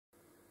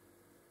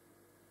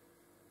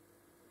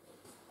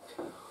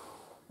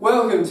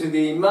Welcome to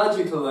the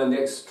magical and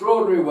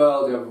extraordinary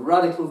world of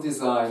radical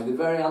design, the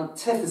very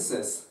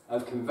antithesis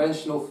of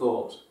conventional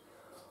thought.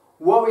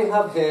 What we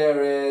have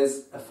here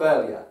is a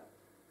failure,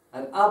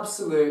 an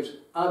absolute,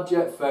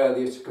 abject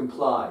failure to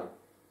comply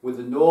with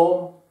the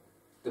norm,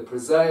 the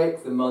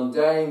prosaic, the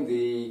mundane,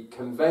 the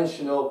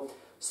conventional,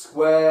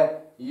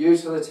 square,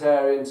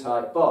 utilitarian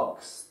type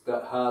box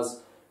that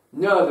has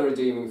no other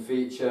redeeming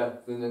feature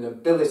than an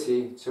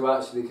ability to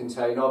actually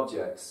contain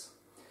objects.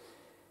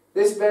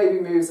 This baby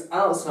moves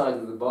outside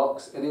of the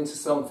box and into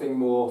something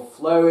more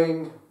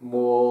flowing,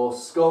 more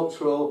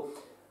sculptural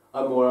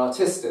and more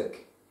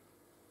artistic.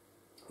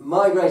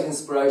 My great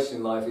inspiration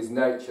in life is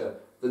nature,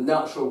 the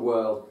natural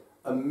world,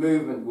 and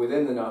movement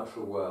within the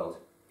natural world.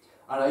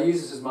 And I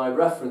use it as my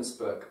reference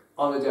book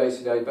on a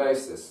day-to-day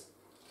basis.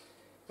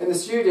 In the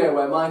studio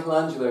where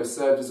Michelangelo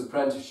served his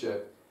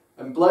apprenticeship,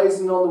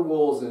 emblazoned on the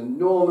walls in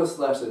enormous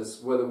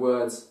letters were the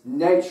words,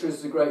 "Nature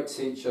is the great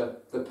teacher,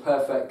 the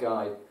perfect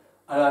guide."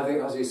 And I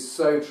think that is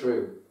so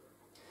true.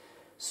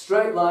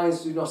 Straight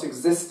lines do not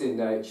exist in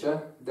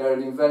nature. They're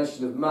an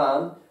invention of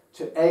man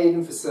to aid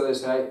and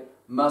facilitate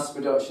mass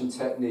production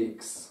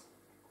techniques.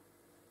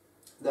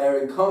 They're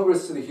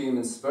incongruous to the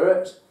human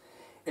spirit.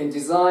 In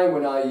design,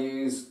 when I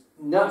use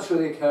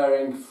naturally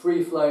occurring,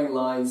 free-flowing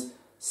lines,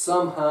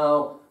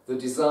 somehow the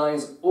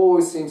designs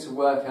always seem to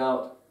work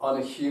out on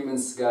a human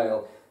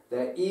scale.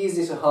 They're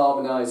easy to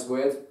harmonise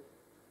with.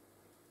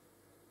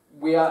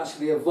 We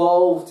actually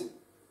evolved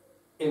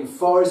in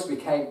forest. We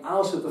came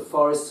out of the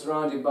forest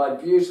surrounded by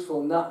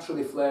beautiful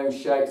naturally flowing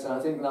shapes, and I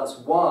think that's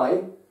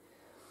why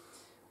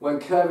when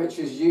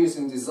curvature is used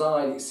in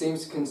design it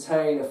seems to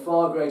contain a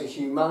far greater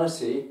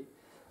humanity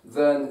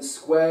than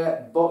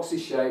square boxy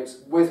shapes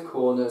with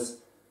corners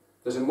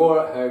that are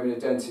more at home in a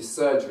dentist's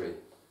surgery.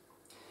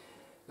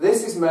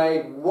 This is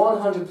made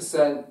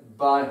 100%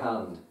 by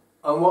hand,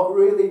 and what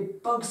really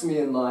bugs me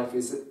in life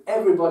is that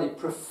everybody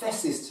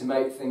professes to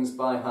make things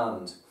by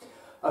hand.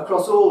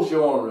 Across all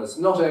genres,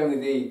 not only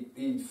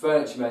the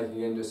furniture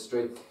making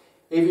industry.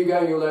 If you go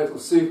in your local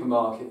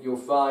supermarket, you'll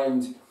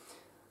find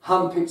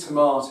hand-picked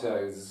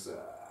tomatoes,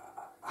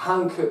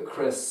 hand-cut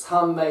crisps,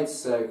 handmade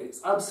soap.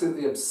 It's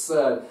absolutely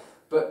absurd,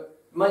 but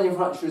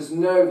manufacturers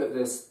know that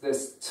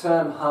this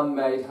term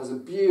handmade has a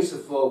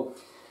beautiful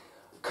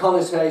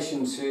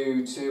connotation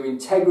to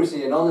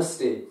integrity and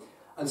honesty,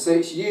 and so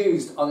it's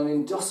used on an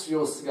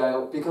industrial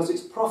scale because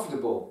it's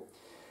profitable.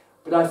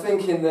 But I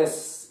think in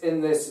this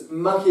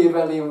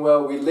Machiavellian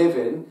world we live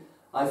in,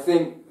 I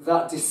think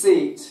that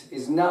deceit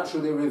is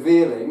naturally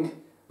revealing,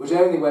 but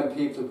only when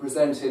people are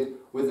presented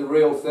with the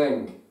real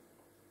thing.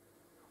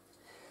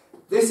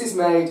 This is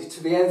made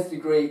to the nth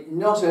degree,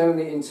 not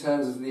only in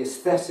terms of the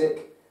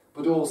aesthetic,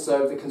 but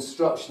also the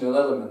constructional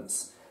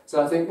elements.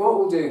 So I think what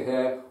we'll do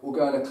here, we'll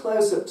go on a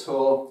close-up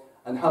tour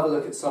and have a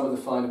look at some of the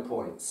finer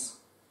points.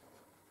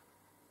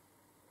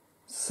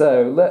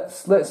 So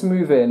let's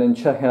move in and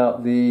check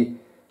out the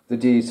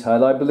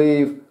detail. I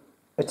believe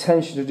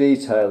attention to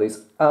detail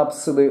is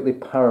absolutely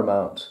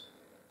paramount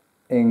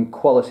in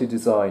quality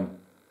design.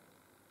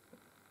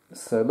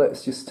 So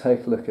let's just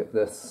take a look at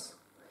this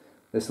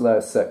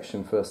layer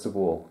section first of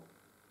all.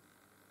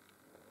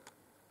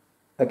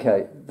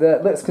 Okay,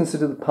 let's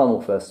consider the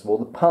panel first of all.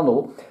 The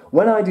panel,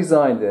 when I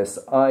designed this,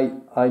 I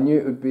knew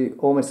it would be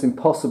almost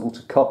impossible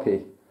to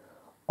copy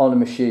on a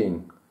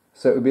machine.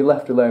 So it would be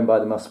left alone by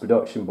the mass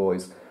production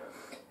boys.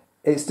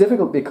 It's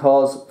difficult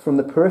because from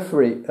the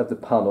periphery of the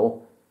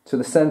panel to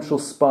the central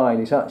spine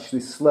it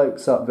actually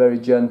slopes up very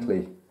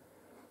gently.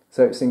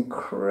 So it's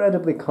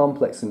incredibly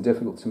complex and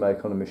difficult to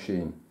make on a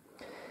machine.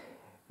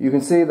 You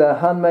can see they're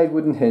handmade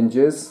wooden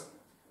hinges,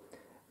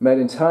 made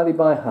entirely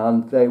by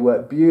hand. They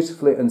work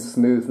beautifully and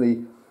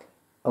smoothly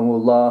and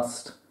will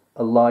last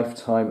a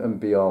lifetime and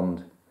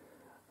beyond.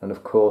 And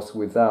of course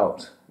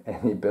without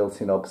any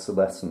built-in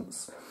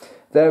obsolescence.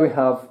 There we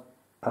have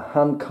a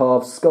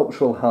hand-carved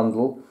sculptural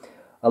handle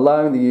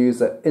allowing the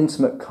user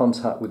intimate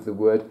contact with the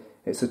wood.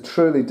 It's a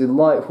truly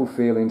delightful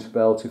feeling to be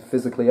able to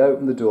physically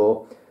open the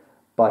door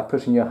by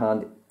putting your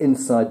hand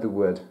inside the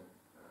wood,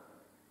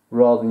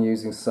 rather than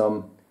using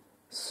some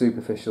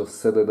superficial,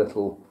 silly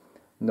little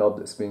knob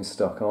that's been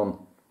stuck on.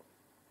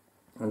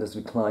 And as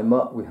we climb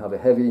up, we have a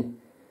heavy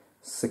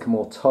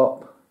sycamore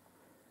top.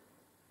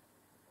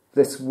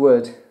 This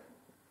wood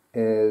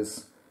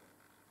is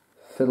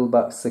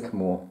fiddleback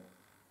sycamore,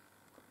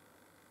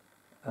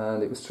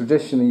 and it was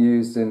traditionally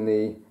used in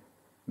the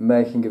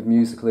making of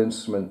musical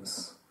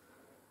instruments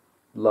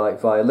like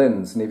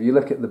violins. And if you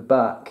look at the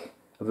back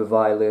of a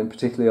violin,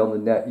 particularly on the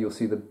neck, you'll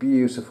see the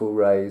beautiful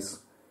rays.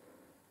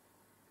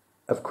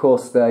 Of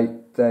course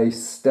they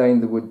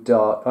stain the wood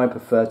dark. I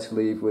prefer to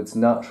leave woods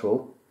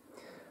natural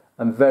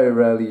and very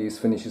rarely use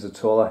finishes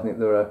at all. I think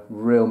they're a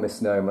real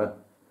misnomer.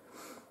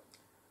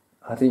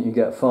 I think you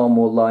get far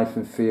more life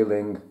and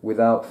feeling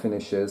without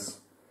finishes.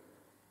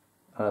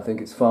 And I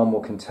think it's far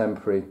more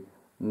contemporary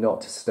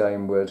not to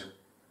stain wood.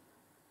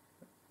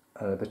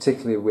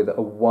 Particularly with a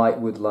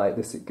white wood like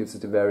this, it gives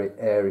it a very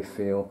airy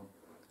feel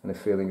and a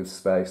feeling of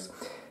space.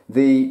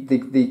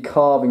 The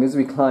carving, as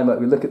we climb up,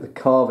 we look at the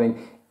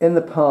carving. In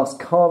the past,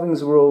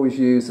 carvings were always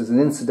used as an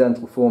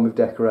incidental form of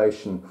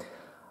decoration.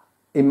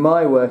 In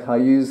my work, I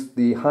use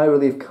the high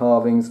relief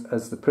carvings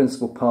as the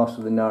principal part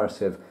of the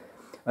narrative.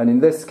 And in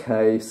this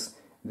case,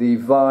 the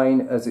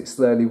vine, as it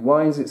slowly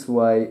winds its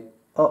way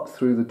up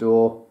through the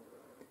door,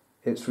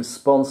 it's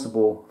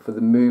responsible for the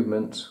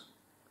movement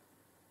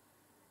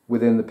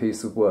within the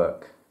piece of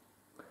work.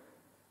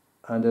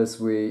 And as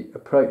we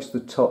approach the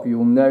top,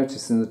 you'll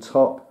notice in the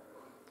top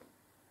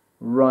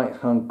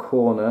right-hand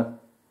corner,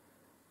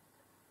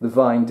 the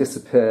vine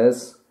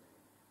disappears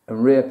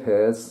and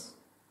reappears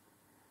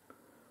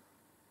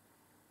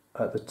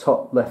at the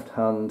top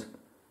left-hand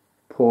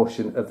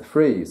portion of the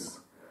frieze.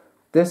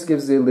 This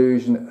gives the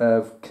illusion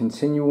of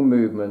continual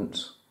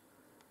movement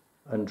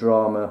and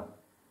drama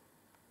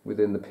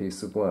within the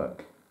piece of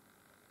work.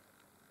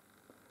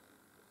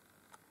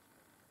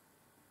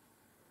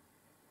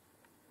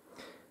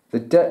 The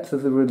depth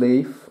of the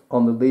relief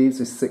on the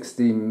leaves is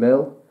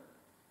 16mm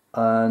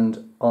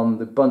and on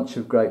the bunch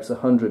of grapes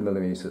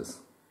 100mm.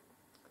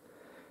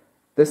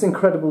 This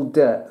incredible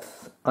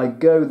depth, I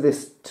go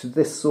to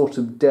this sort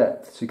of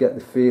depth to get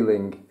the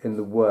feeling in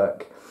the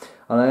work,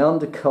 and I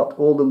undercut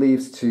all the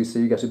leaves too, so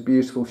you get a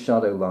beautiful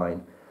shadow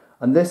line,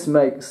 and this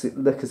makes it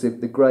look as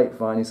if the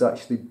grapevine is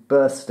actually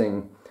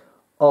bursting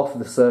off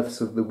the surface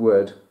of the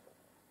wood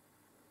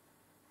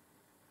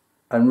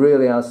and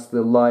really adds to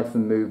the life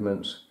and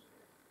movement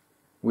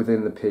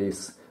within the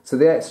piece. So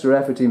the extra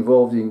effort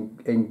involved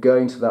in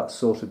going to that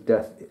sort of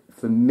depth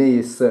for me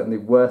is certainly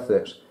worth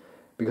it,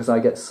 because I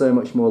get so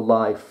much more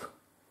life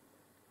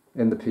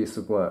in the piece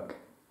of work.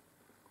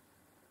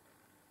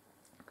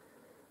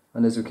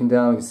 And as we come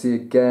down, we can see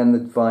again the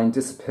vine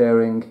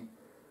disappearing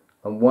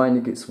and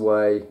winding its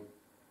way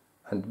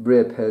and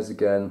reappears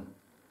again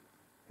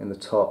in the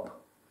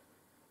top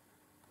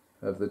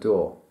of the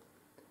door.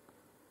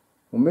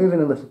 We'll move in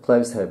a little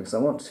closer here because I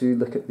want to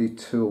look at the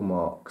tool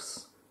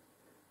marks.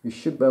 You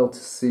should be able to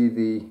see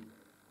the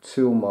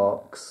tool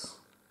marks.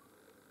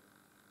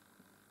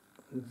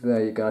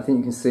 There you go, I think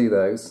you can see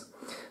those.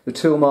 The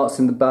tool marks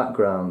in the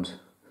background.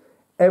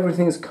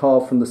 Everything is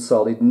carved from the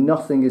solid,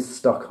 nothing is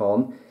stuck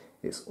on.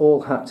 It's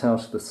all hacked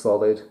out of the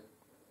solid.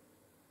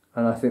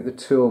 And I think the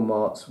tool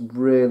marks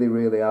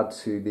really add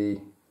to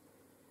the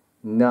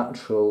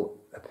natural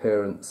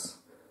appearance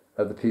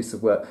of the piece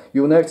of work.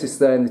 You'll notice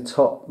there in the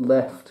top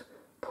left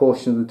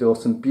portion of the door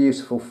some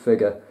beautiful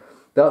figure.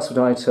 That's what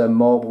I term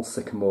marble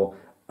sycamore,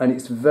 and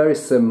it's very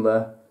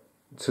similar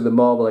to the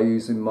marble I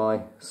use in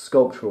my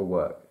sculptural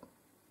work.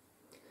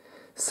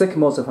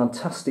 Sycamore's a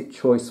fantastic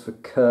choice for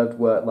curved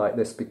work like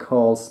this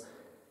because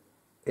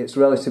it's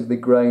relatively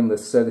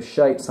grainless, so the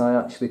shapes I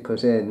actually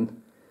put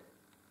in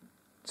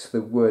to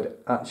the wood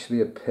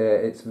actually appear,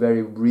 it's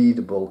very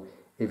readable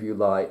if you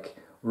like,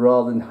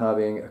 rather than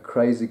having a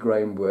crazy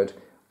grain wood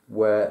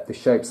where the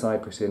shapes I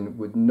put in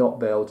would not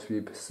be able to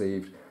be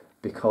perceived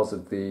because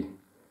of the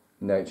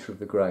nature of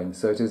the grain.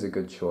 So it is a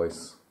good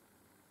choice.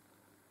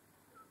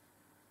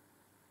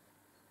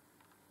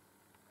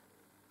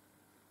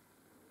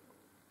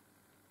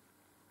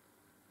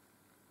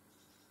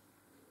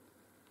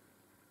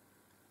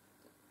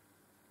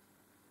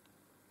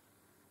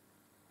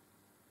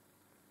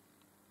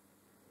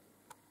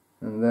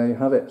 And there you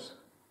have it,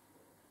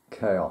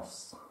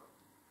 chaos.